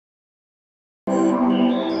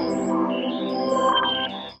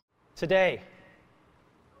Today,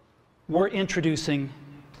 we're introducing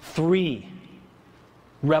 3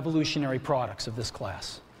 revolutionary products of this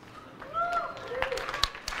class.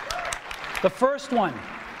 The first one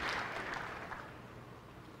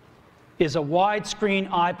is a widescreen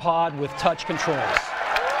iPod with touch controls.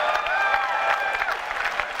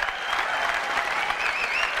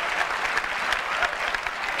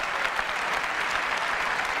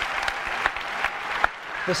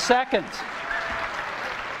 The second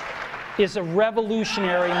is a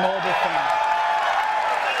revolutionary mobile phone.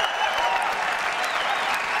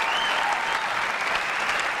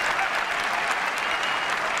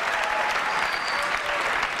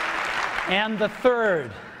 And the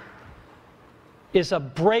third is a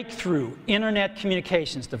breakthrough internet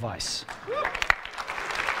communications device.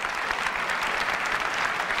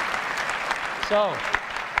 So,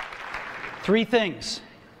 3 things: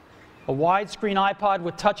 a widescreen iPod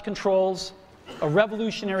with touch controls, a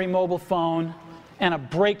revolutionary mobile phone, and a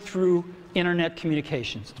breakthrough internet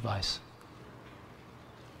communications device.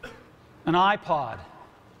 An iPod,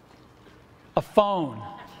 a phone,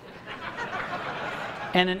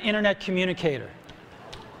 and an internet communicator.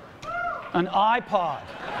 An iPod,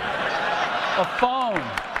 a phone.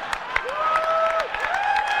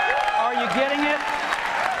 Are you getting it?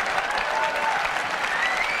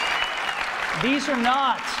 These are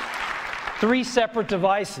not 3 separate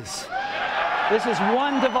devices. This is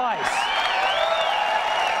one device.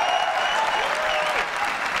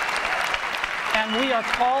 And we are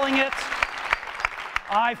calling it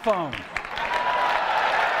iPhone.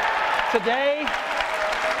 Today,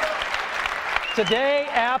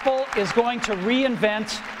 Apple is going to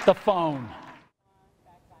reinvent the phone.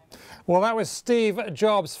 Well, that was Steve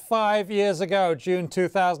Jobs 5 years ago, June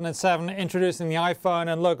 2007, introducing the iPhone.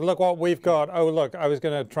 And look what we've got. Oh, look, I was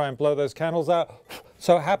going to try and blow those candles out.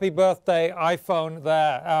 So happy birthday, iPhone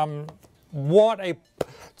there. What a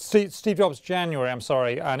Steve Jobs January, I'm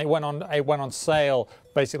sorry, and it went on sale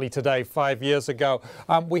basically today, 5 years ago.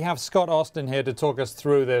 We have Scott Austin here to talk us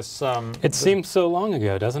through this. It seems so long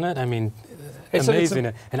ago, doesn't it? I mean, it's amazing.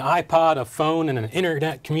 An iPod, a phone, and an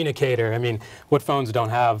internet communicator. I mean, what phones don't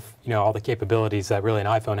have, all the capabilities that really an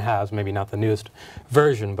iPhone has? Maybe not the newest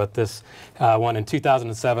version, but this one in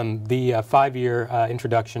 2007, the 5-year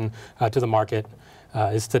introduction to the market.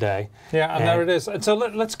 Is today. Yeah, and there it is. And so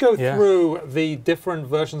let's go through the different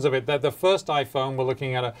versions of it. The first iPhone, we're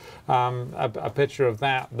looking at a picture of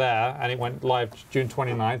that there, and it went live June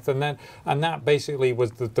 29th. And that basically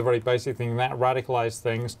was the very basic thing. That radicalized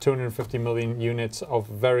things. 250 million units of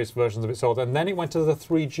various versions of it sold. And then it went to the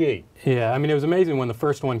 3G. Yeah, I mean, it was amazing when the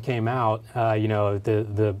first one came out.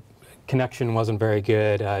 The connection wasn't very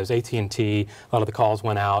good. It was AT&T. A lot of the calls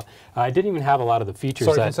went out. I didn't even have a lot of the features.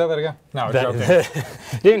 Sorry, can you say that again? No, I was joking.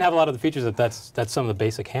 Didn't have a lot of the features that some of the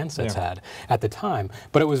basic handsets had at the time.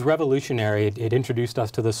 But it was revolutionary. It introduced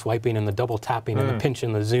us to the swiping and the double tapping and the pinch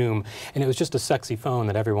and the zoom. And it was just a sexy phone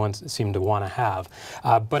that everyone seemed to want to have.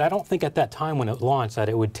 But I don't think at that time when it launched that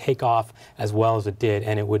it would take off as well as it did,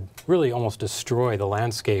 and it would really almost destroy the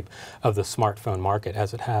landscape of the smartphone market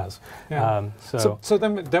as it has. Yeah. So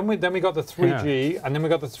then we got the 3G, and then we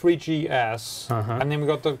got the 3GS, and then we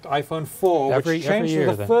got the iPhone 4, which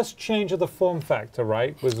changed the first change of the form factor,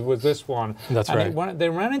 right? Was this one? That's right. They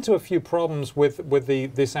ran into a few problems with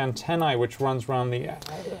this antennae which runs around the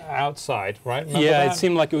outside, right? Remember that? It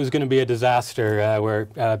seemed like it was going to be a disaster where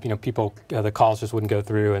people the calls just wouldn't go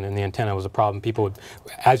through, and the antenna was a problem. People would,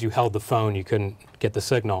 as you held the phone, you couldn't get the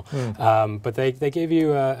signal. But they gave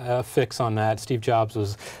you a fix on that. Steve Jobs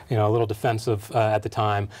was a little defensive at the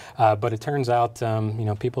time, but it turns out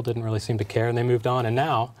people didn't really seem to care, and they moved on. And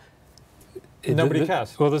now nobody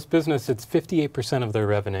cares. Well, this business, it's 58% of their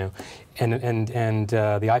revenue, and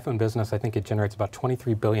the iPhone business, I think it generates about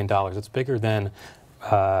 $23 billion. It's bigger than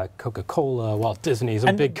Coca-Cola, Walt Disney,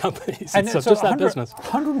 some big companies. And so just that business.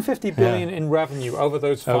 150 billion in revenue over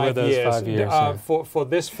those 5 years. For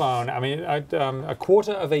this phone, I mean,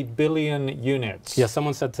 $250 million units. Yeah,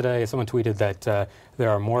 someone said today, someone tweeted that there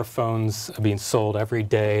are more phones being sold every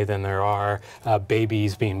day than there are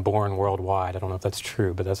babies being born worldwide. I don't know if that's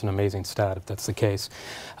true, but that's an amazing stat if that's the case.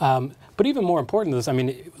 But even more important than this, I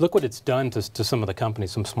mean, look what it's done to some of the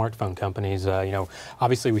companies, some smartphone companies.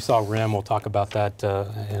 Obviously we saw RIM. We'll talk about that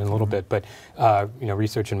in a little bit. But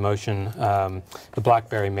Research in Motion, the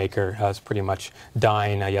BlackBerry maker, is pretty much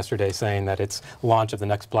dying yesterday, saying that its launch of the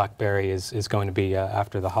next BlackBerry is going to be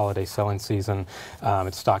after the holiday selling season.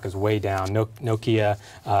 Its stock is way down. Nokia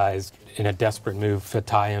is in a desperate move to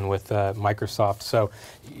tie in with Microsoft. So,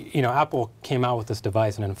 Apple came out with this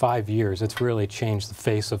device, and in 5 years, it's really changed the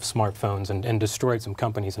face of smartphones phones and destroyed some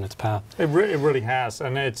companies in its path. It really has,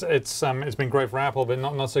 and it's been great for Apple, but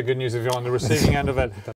not so good news if you're on the receiving end of it.